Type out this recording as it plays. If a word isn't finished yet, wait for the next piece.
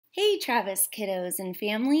Hey Travis kiddos and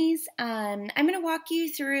families. I'm going to walk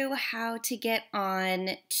you through how to get on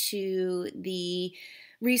to the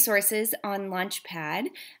resources on Launchpad.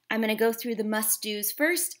 I'm going to go through the must-dos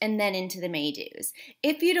first and then into the may-dos.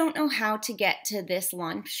 If you don't know how to get to this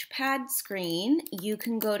Launchpad screen, you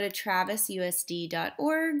can go to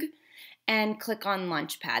travisusd.org and click on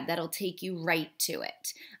Launchpad. That'll take you right to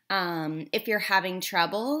it. If you're having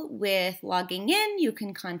trouble with logging in, you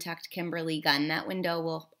can contact Kimberly Gunn. That window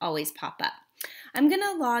will always pop up. I'm going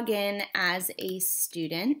to log in as a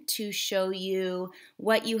student to show you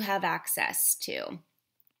what you have access to.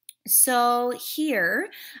 So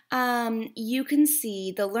here you can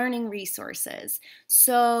see the learning resources.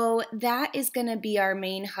 So that is going to be our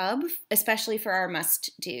main hub, especially for our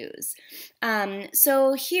must-dos.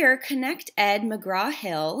 So here, Connect Ed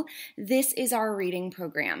McGraw-Hill, this is our reading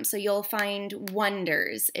program. So you'll find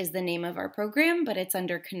Wonders is the name of our program, but it's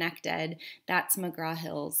under Connect Ed. That's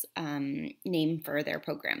McGraw-Hill's name for their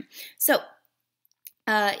program. So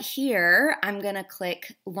here, I'm going to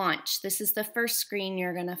click Launch. This is the first screen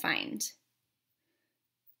you're going to find.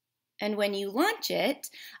 And when you launch it,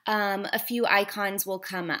 a few icons will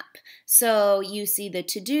come up. So you see the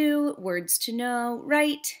to-do, words to know,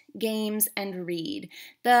 write, games, and read.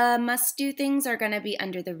 The must-do things are going to be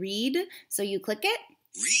under the read. So you click it.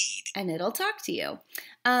 Read. And it'll talk to you.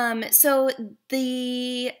 So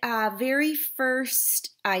the very first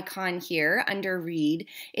icon here under read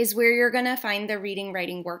is where you're going to find the reading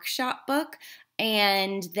writing workshop book,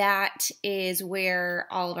 and that is where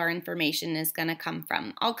all of our information is going to come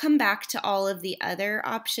from. I'll come back to all of the other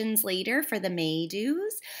options later for the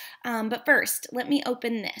may-dos, but first let me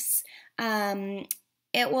open this.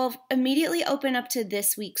 It will immediately open up to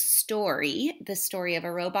this week's story. The story of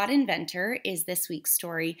a robot inventor is this week's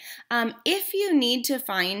story. If you need to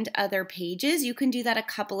find other pages, you can do that a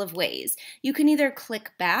couple of ways. You can either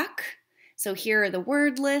click back. So here are the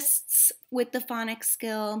word lists with the phonics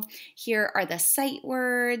skill. Here are the sight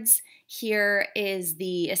words. Here is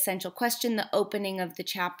the essential question, the opening of the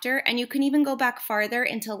chapter. And you can even go back farther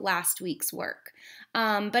into last week's work.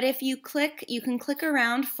 But if you click, you can click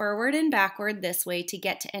around forward and backward this way to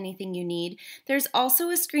get to anything you need. There's also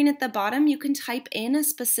a screen at the bottom. You can type in a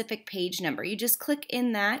specific page number. You just click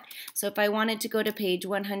in that. So if I wanted to go to page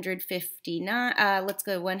 159, let's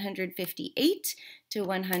go 158 to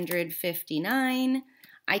 159.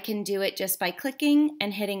 I can do it just by clicking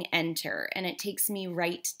and hitting enter, and it takes me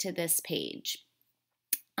right to this page.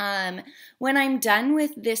 When I'm done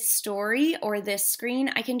with this story or this screen,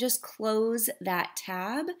 I can just close that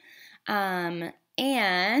tab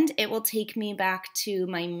and it will take me back to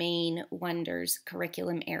my main Wonders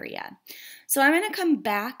curriculum area. So I'm going to come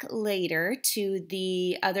back later to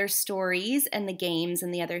the other stories and the games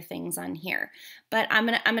and the other things on here. But I'm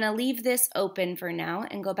gonna leave this open for now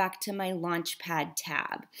and go back to my Launchpad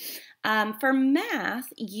tab. For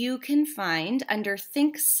math, you can find under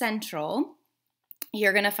Think Central,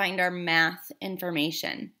 you're going to find our math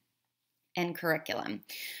information and curriculum.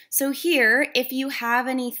 So here, if you have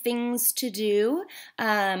any things to do,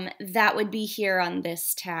 that would be here on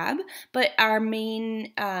this tab, but our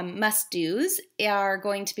main must-dos are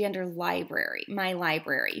going to be under library, my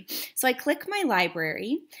library. So I click my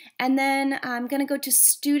library, and then I'm going to go to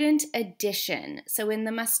student edition. So in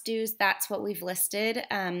the must-dos, that's what we've listed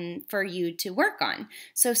for you to work on.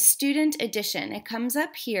 So student edition, it comes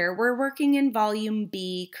up here. We're working in volume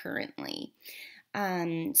B currently.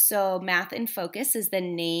 So Math in Focus is the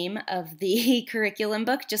name of the curriculum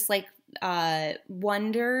book, just like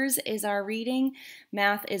Wonders is our reading.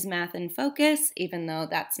 Math is Math in Focus, even though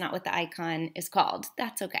that's not what the icon is called.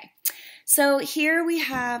 That's okay. So here we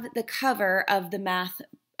have the cover of the math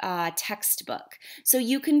textbook. So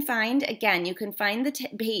you can find, again, you can find the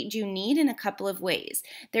page you need in a couple of ways.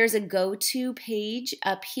 There's a go-to page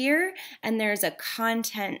up here, and there's a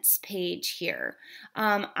contents page here.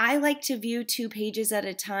 I like to view 2 pages at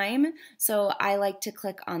a time, so I like to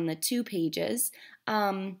click on the 2 pages.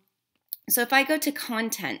 So if I go to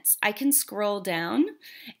contents, I can scroll down,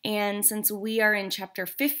 and since we are in chapter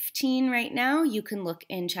 15 right now, you can look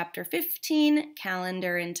in chapter 15,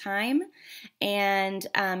 calendar and time, and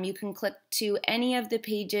you can click to any of the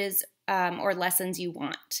pages or lessons you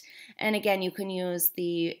want. And again, you can use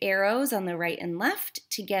the arrows on the right and left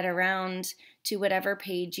to get around to whatever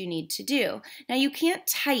page you need to do. Now you can't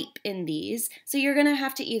type in these, so you're going to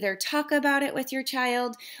have to either talk about it with your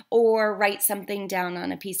child or write something down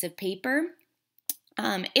on a piece of paper.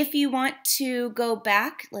 If you want to go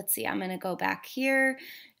back, let's see, I'm going to go back here.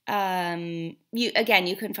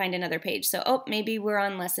 you can find another page. So, oh, maybe we're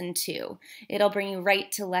on lesson 2. It'll bring you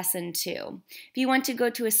right to lesson 2. If you want to go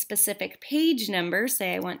to a specific page number,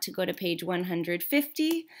 say I want to go to page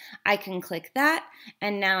 150, I can click that,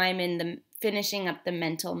 and now I'm in the finishing up the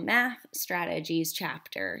mental math strategies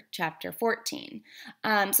chapter 14.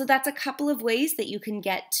 So that's a couple of ways that you can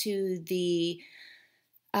get to the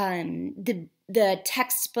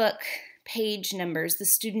textbook page numbers, the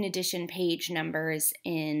student edition page numbers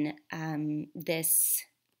in this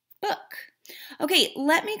book. Okay,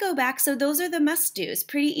 let me go back. So those are the must-dos.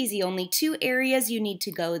 Pretty easy. Only 2 areas you need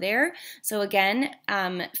to go there. So again,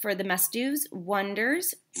 for the must-dos,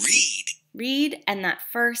 wonders, read, and that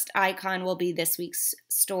first icon will be this week's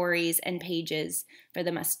stories and pages for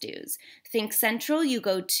the must-dos. Think Central, you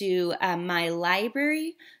go to My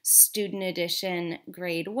Library, Student Edition,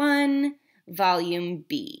 Grade 1, Volume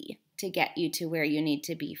B to get you to where you need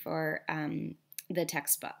to be for the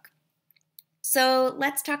textbook. So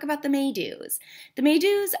let's talk about the may-dos. The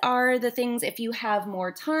may-dos are the things if you have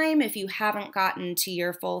more time, if you haven't gotten to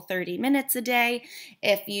your full 30 minutes a day,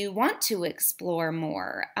 if you want to explore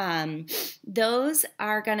more. Those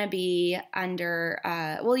are going to be under,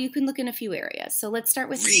 well, you can look in a few areas. So let's start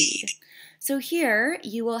with read. So here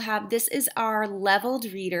you will have, this is our leveled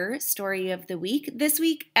reader story of the week. This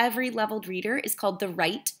week, every leveled reader is called the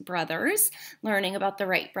Wright brothers, learning about the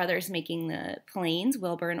Wright brothers making the planes,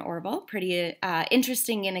 Wilbur and Orville. Pretty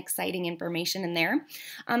interesting and exciting information in there.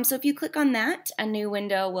 So if you click on that, a new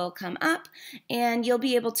window will come up and you'll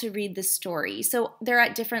be able to read the story. So they're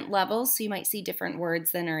at different levels, so you might see different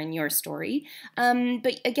words than are in your story.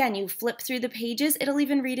 But again, you flip through the pages, it'll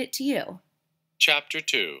even read it to you. Chapter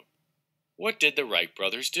 2. What did the Wright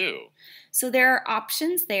brothers do? So there are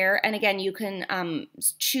options there, and again, you can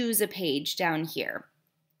choose a page down here.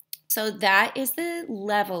 So that is the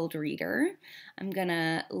leveled reader. I'm going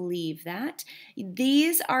to leave that.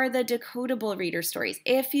 These are the decodable reader stories.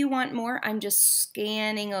 If you want more, I'm just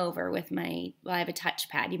scanning over with my, well, I have a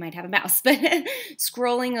touchpad. You might have a mouse, but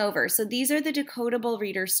scrolling over. So these are the decodable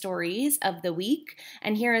reader stories of the week,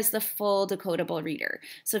 and here is the full decodable reader.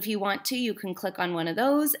 So if you want to, you can click on one of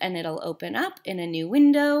those, and it'll open up in a new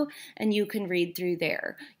window, and you can read through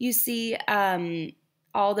there. You see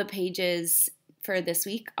all the pages for this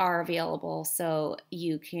week are available, so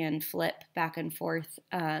you can flip back and forth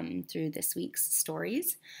through this week's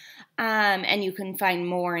stories. And you can find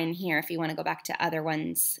more in here if you want to go back to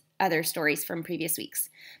other stories from previous weeks.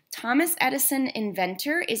 Thomas Edison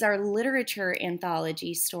Inventor is our literature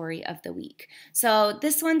anthology story of the week. So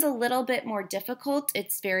this one's a little bit more difficult.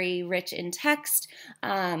 It's very rich in text.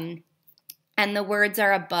 And the words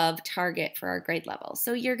are above target for our grade level.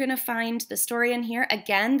 So you're going to find the story in here.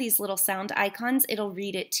 Again, these little sound icons, it'll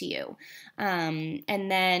read it to you. And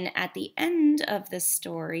then at the end of the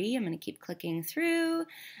story, I'm going to keep clicking through.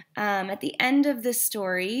 At the end of the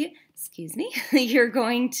story, excuse me, you're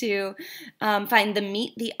going to find the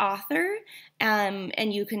Meet the Author,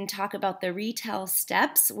 and you can talk about the retell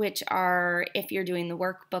steps, which are, if you're doing the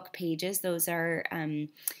workbook pages, those are,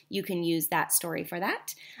 you can use that story for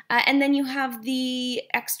that. And then you have the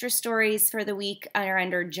extra stories for the week are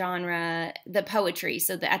under genre, the poetry.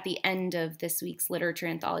 So at the end of this week's literature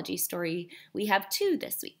anthology story, we have 2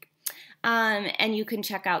 this week. And you can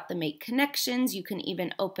check out the Make Connections. You can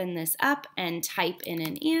even open this up and type in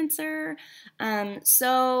an answer.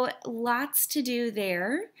 So lots to do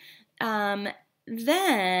there.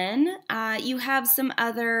 Then you have some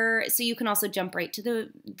other, so you can also jump right to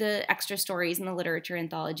the extra stories in the literature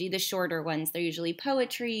anthology, the shorter ones. They're usually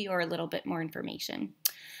poetry or a little bit more information.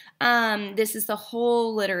 This is the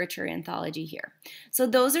whole literature anthology here. So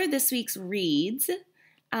those are this week's reads.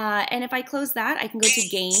 And if I close that, I can go to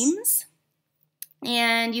games.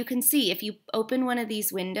 And you can see if you open one of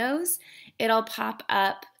these windows, it'll pop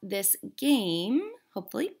up this game,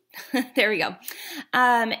 hopefully. There we go.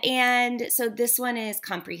 And so this one is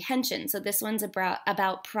comprehension. So this one's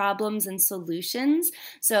about problems and solutions.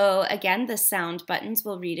 So again, the sound buttons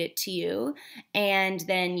will read it to you, and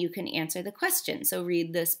then you can answer the question. So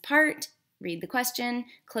read this part, read the question,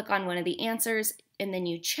 click on one of the answers, and then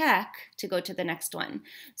you check to go to the next one.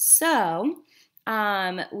 So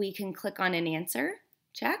we can click on an answer.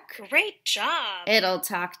 Check. Great job. It'll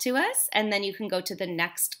talk to us, and then you can go to the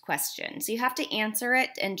next question. So you have to answer it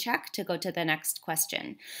and check to go to the next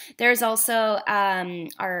question. There's also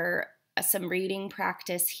some reading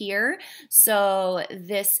practice here. So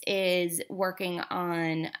this is working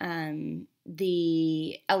on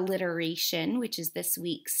the alliteration, which is this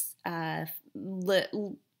week's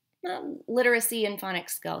literacy and phonics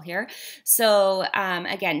skill here. So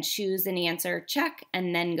again, choose an answer, check,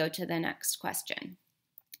 and then go to the next question.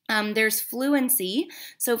 There's fluency.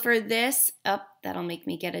 So for this, that'll make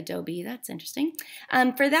me get Adobe. That's interesting.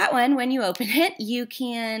 For that one, when you open it, you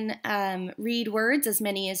can read words, as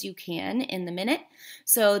many as you can in the minute.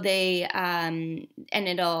 So and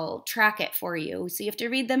it'll track it for you. So you have to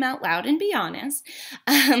read them out loud and be honest,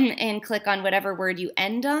 and click on whatever word you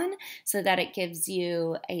end on so that it gives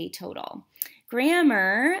you a total.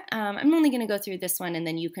 Grammar, I'm only going to go through this one and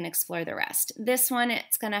then you can explore the rest. This one,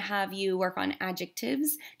 it's going to have you work on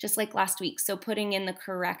adjectives, just like last week. So putting in the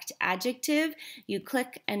correct adjective, you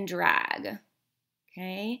click and drag.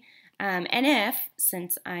 Okay, and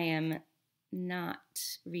since I am not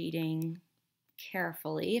reading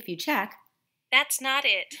carefully, if you check, that's not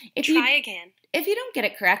it. Try again. If you don't get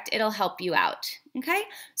it correct, it'll help you out, okay?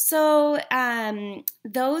 So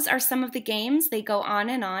those are some of the games. They go on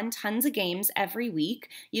and on, tons of games every week.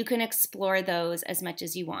 You can explore those as much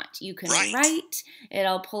as you want. You can write.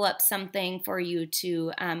 It'll pull up something for you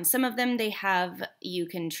to, some of them you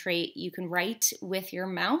can write with your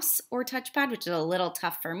mouse or touchpad, which is a little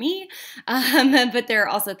tough for me, but there are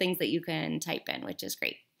also things that you can type in, which is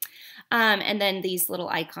great. And then these little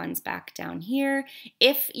icons back down here.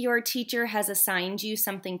 If your teacher has assigned you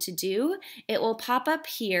something to do, it will pop up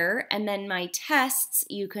here, and then my tests,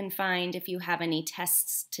 you can find if you have any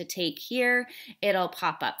tests to take here, it'll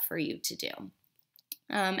pop up for you to do.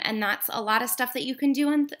 And that's a lot of stuff that you can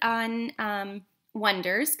do on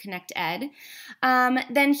Wonders, Connect Ed.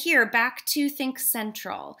 Then here, back to Think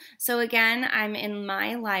Central. So again, I'm in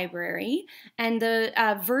my library, and the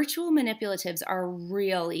virtual manipulatives are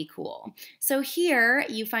really cool. So here,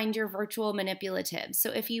 you find your virtual manipulatives.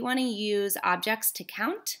 So if you want to use objects to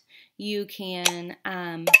count, you can,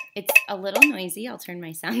 it's a little noisy, I'll turn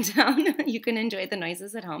my sound down. You can enjoy the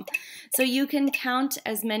noises at home. So you can count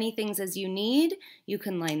as many things as you need, you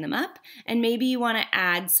can line them up, and maybe you want to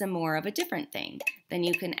add some more of a different thing. Then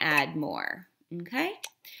you can add more, okay?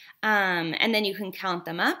 And then you can count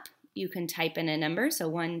them up. You can type in a number, so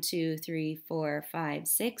 1, 2, 3, 4, 5,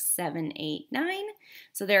 6, 7, 8, 9.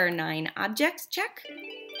 So there are 9 objects, check.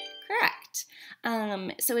 Correct.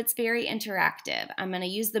 So it's very interactive. I'm going to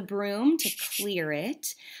use the broom to clear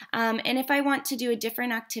it. And if I want to do a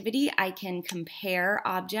different activity, I can compare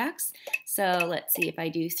objects. So let's see if I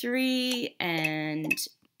do 3 and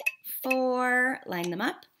 4, line them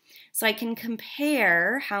up. So I can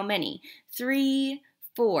compare how many? 3,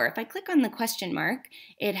 4. If I click on the question mark,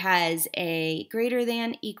 it has a greater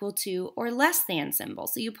than, equal to, or less than symbol.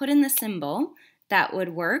 So you put in the symbol, that would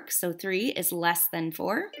work. So 3 is less than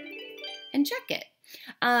 4. And check it.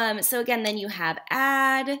 So again, then you have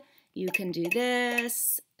add, you can do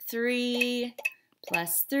this, 3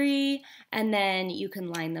 plus 3, and then you can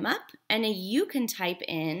line them up, and you can type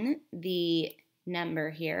in the number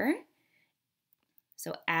here.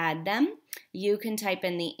 So add them. You can type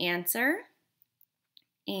in the answer,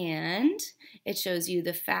 and it shows you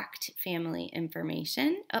the fact family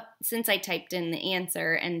information. Oh, since I typed in the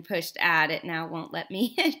answer and pushed add, it now won't let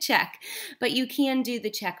me check. But you can do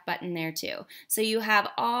the check button there too. So you have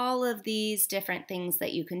all of these different things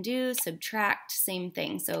that you can do. Subtract, same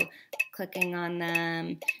thing. So clicking on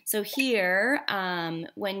them. So here,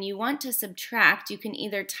 when you want to subtract, you can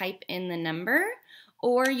either type in the number,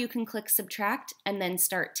 or you can click subtract and then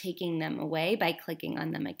start taking them away by clicking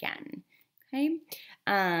on them again. Okay,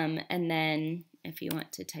 and then if you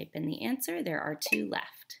want to type in the answer, there are 2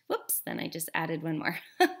 left. Whoops, then I just added one more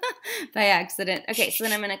by accident. Okay, so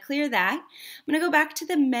then I'm going to clear that. I'm going to go back to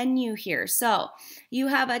the menu here. So you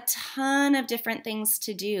have a ton of different things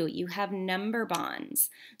to do. You have number bonds.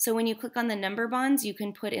 So when you click on the number bonds, you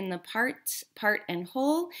can put in the part and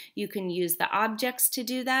whole. You can use the objects to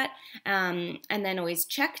do that, and then always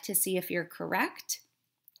check to see if you're correct.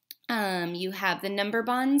 You have the number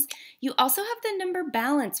bonds. You also have the number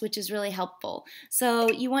balance, which is really helpful. So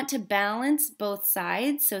you want to balance both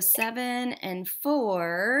sides. So 7 and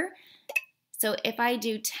 4. So if I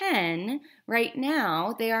do 10, right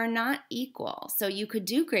now they are not equal. So you could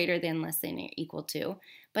do greater than, less than, or equal to.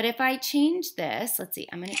 But if I change this, let's see,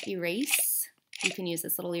 I'm going to erase. You can use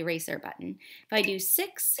this little eraser button. If I do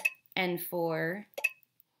 6 and 4,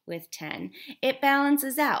 with 10, it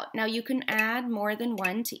balances out. Now you can add more than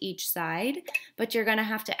 1 to each side, but you're going to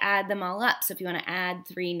have to add them all up. So if you want to add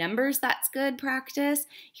 3 numbers, that's good practice.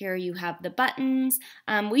 Here you have the buttons.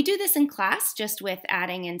 We do this in class just with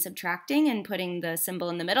adding and subtracting and putting the symbol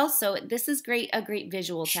in the middle. So this is a great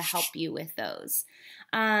visual to help you with those.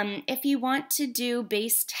 If you want to do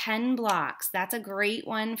base 10 blocks, that's a great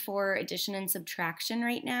one for addition and subtraction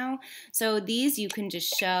right now. So these you can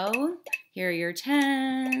just show. Here are your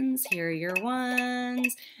 10s, here are your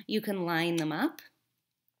 1s. You can line them up.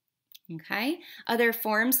 Okay, other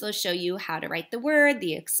forms, they'll show you how to write the word,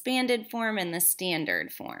 the expanded form, and the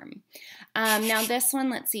standard form. Now this one,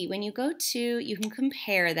 let's see, when you go to, you can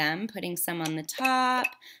compare them, putting some on the top.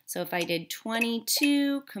 So if I did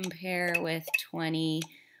 22, compare with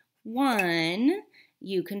 21,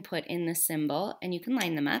 you can put in the symbol and you can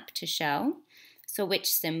line them up to show. So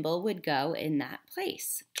which symbol would go in that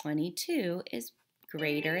place? 22 is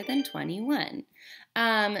greater than 21.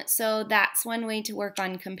 So that's one way to work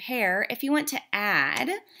on compare. If you want to add,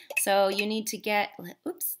 so you need to get,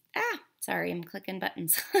 oops, sorry, I'm clicking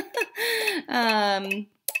buttons.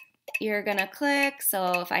 You're gonna click,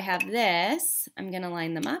 so if I have this, I'm gonna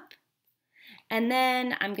line them up. And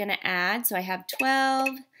then I'm gonna add, so I have 12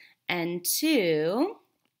 and 2.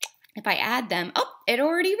 If I add them, oh, it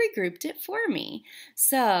already regrouped it for me.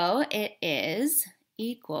 So it is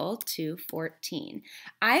equal to 14.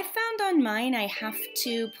 I found on mine I have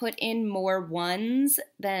to put in more 1s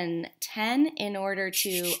than 10 in order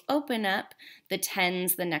to open up the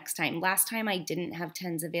 10s the next time. Last time I didn't have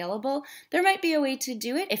 10s available. There might be a way to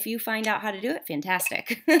do it. If you find out how to do it,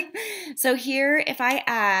 fantastic. So here, if I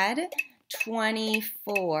add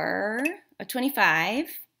 25,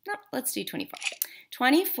 no, let's do 24.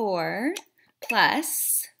 24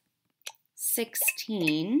 plus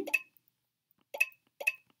 16.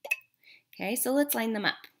 Okay, so let's line them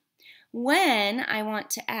up. When I want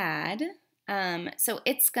to add, so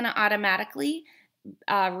it's going to automatically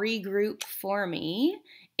regroup for me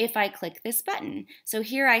if I click this button. So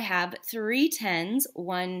here I have 3 10s,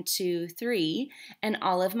 1, 2, 3, and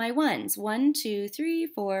all of my 1s. 1, 2, 3,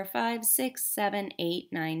 4, 5, 6, 7, 8,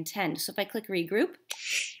 9, 10. So if I click regroup,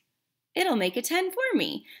 it'll make a 10 for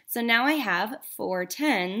me. So now I have 4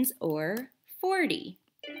 10s or 40.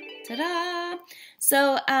 Ta-da!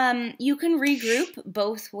 So you can regroup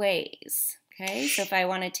both ways. Okay, so if I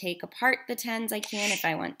want to take apart the 10s, I can. If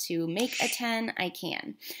I want to make a 10, I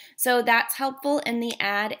can. So that's helpful in the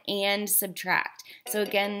add and subtract. So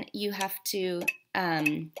again, you have to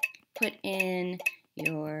put in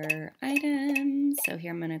your items. So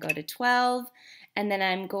here I'm going to go to 12, and then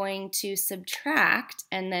I'm going to subtract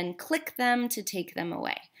and then click them to take them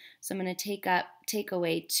away. So I'm going to take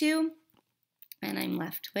away 2, and I'm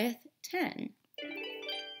left with 10.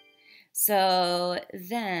 So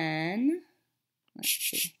then, let's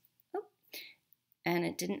see. Oh, and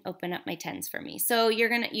it didn't open up my 10s for me. So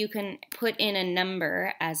you can put in a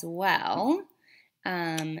number as well,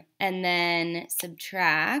 and then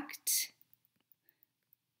subtract,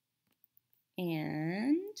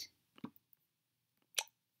 and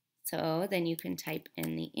so then you can type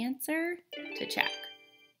in the answer to check.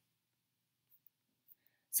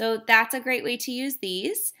 So that's a great way to use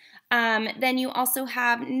these. Then you also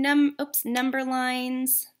have number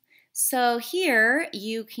lines. So here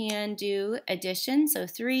you can do addition. So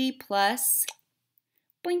 3 plus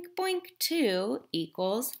boink boink 2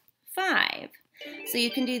 equals 5. So you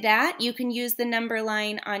can do that. You can use the number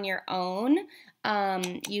line on your own.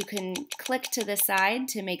 You can click to the side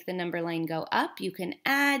to make the number line go up. You can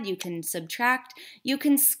add, you can subtract, you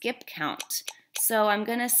can skip count. So I'm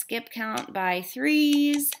going to skip count by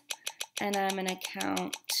 3s, and I'm going to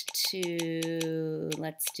count to,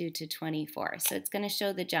 let's do to 24. So it's going to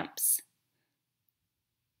show the jumps.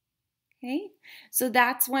 Okay, so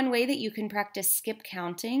that's one way that you can practice skip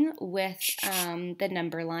counting with the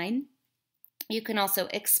number line. You can also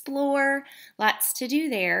explore, lots to do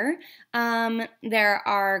there. There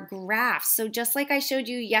are graphs. So just like I showed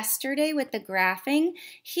you yesterday with the graphing,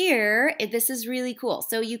 here, this is really cool.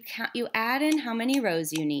 So you add in how many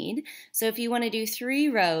rows you need. So if you want to do 3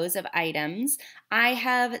 rows of items, I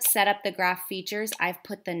have set up the graph features. I've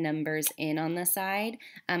put the numbers in on the side.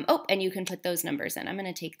 Oh, and you can put those numbers in. I'm going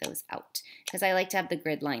to take those out because I like to have the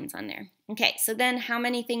grid lines on there. Okay, so then how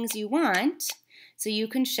many things you want. So you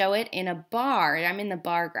can show it in a bar. I'm in the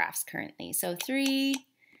bar graphs currently. So 3,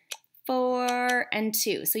 4, and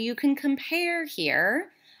 2. So you can compare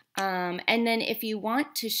here. And then if you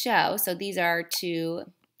want to show, so these are 3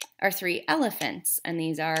 elephants, and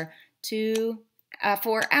these are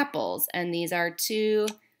 4 apples, and these are 2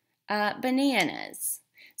 bananas.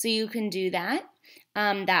 So you can do that.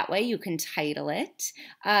 That way you can title it.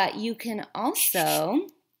 You can also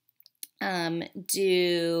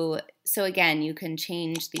so again, you can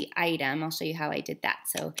change the item. I'll show you how I did that.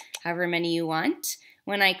 So however many you want.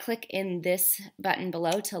 When I click in this button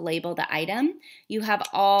below to label the item, you have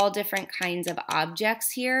all different kinds of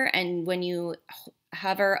objects here, and when you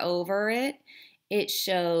hover over it, it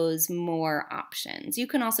shows more options. You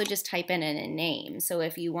can also just type in a name. So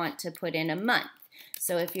if you want to put in a month,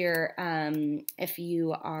 So if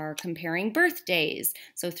you are comparing birthdays,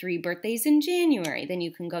 so 3 birthdays in January, then you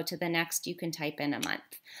can go to the next, you can type in a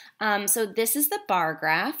month. So this is the bar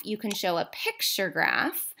graph. You can show a picture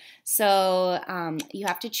graph. So you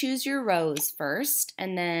have to choose your rows first,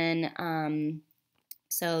 and then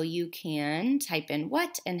so you can type in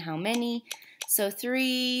what and how many. So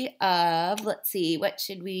 3 of, let's see, what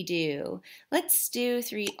should we do? Let's do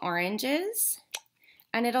 3 oranges,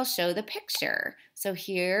 and it'll show the picture. So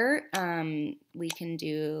here we can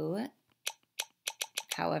do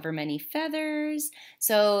however many feathers.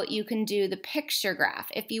 So you can do the picture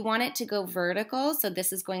graph. If you want it to go vertical, so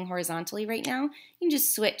this is going horizontally right now, you can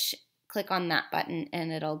just click on that button,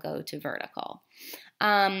 and it'll go to vertical.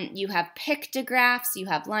 You have pictographs, you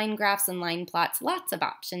have line graphs and line plots, lots of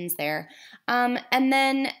options there. And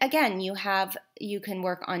then again, you can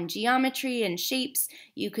work on geometry and shapes.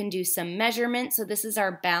 You can do some measurements. So this is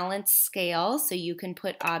our balance scale. So you can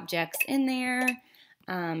put objects in there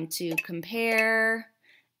to compare.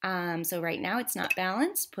 So right now it's not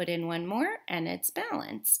balanced. Put in one more and it's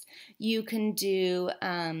balanced. You can do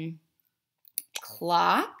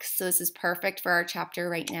clock. So this is perfect for our chapter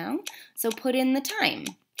right now. So put in the time.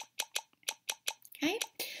 Okay.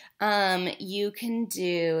 You can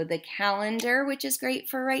do the calendar, which is great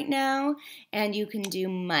for right now, and you can do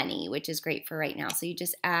money, which is great for right now. So you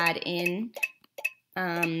just add in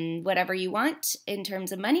whatever you want in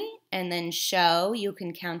terms of money, and then show, you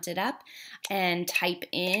can count it up and type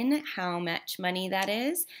in how much money that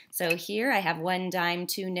is. So here I have 1 dime,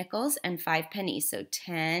 2 nickels, and 5 pennies. So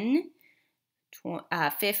 10,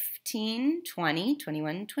 15, 20,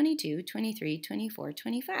 21, 22, 23, 24,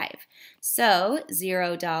 25. So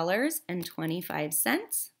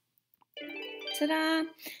 $0.25. Ta-da!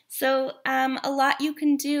 So a lot you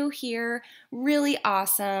can do here, really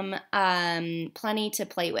awesome, plenty to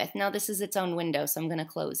play with. Now this is its own window, so I'm going to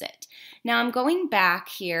close it. Now I'm going back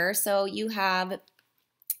here, so you have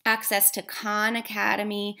access to Khan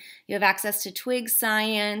Academy, you have access to Twig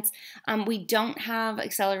Science. We don't have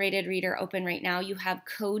Accelerated Reader open right now. You have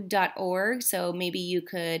code.org, so maybe you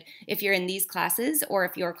could, if you're in these classes or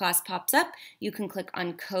if your class pops up, you can click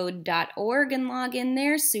on code.org and log in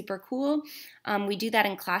there. Super cool. We do that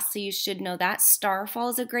in class, so you should know that. Starfall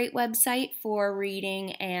is a great website for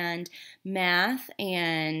reading and math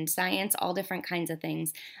and science, all different kinds of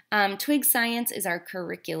things. Twig Science is our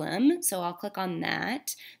curriculum, so I'll click on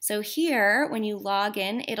that. So here, when you log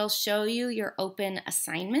in, it'll show you your open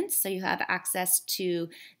assignments, so you have access to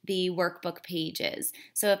the workbook pages.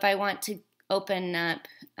 So if I want to open up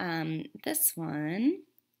this one,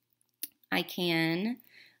 I can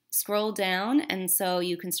scroll down, and so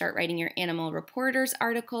you can start writing your Animal Reporters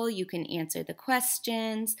article, you can answer the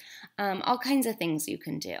questions, all kinds of things you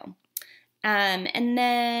can do. And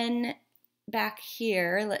then back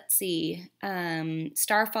here, let's see,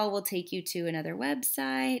 Starfall will take you to another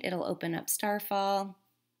website. It'll open up Starfall.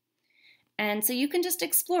 And so you can just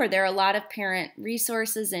explore. There are a lot of parent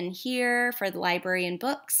resources in here for the library and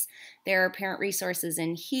books. There are parent resources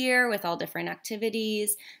in here with all different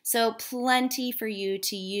activities. So plenty for you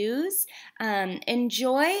to use.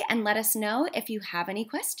 Enjoy and let us know if you have any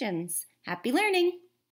questions. Happy learning!